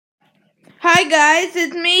Hi guys,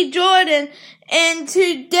 it's me, Jordan, and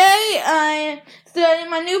today I am starting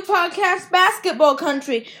my new podcast, Basketball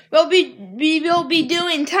Country. We will be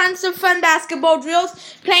doing tons of fun basketball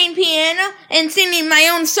drills, playing piano, and singing my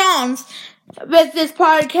own songs with this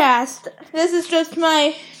podcast. This is just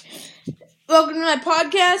welcome to my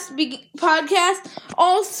podcast.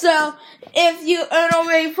 Also, if you aren't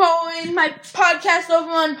already following my podcast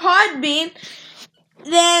over on Podbean,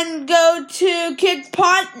 then go to Kids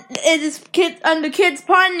Pod. It is under Kids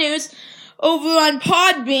Pod News over on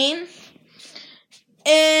Podbean,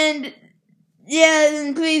 and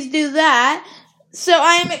then please do that. So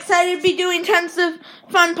I am excited to be doing tons of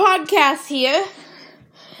fun podcasts here.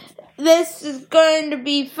 This is going to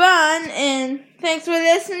be fun, and thanks for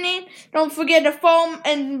listening. Don't forget to follow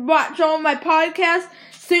and watch all my podcasts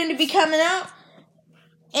soon to be coming out.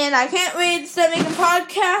 And I can't wait to start making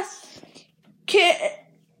podcasts.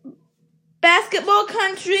 Basketball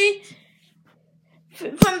Country,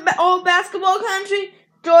 from Old Basketball Country,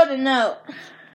 Jordan out.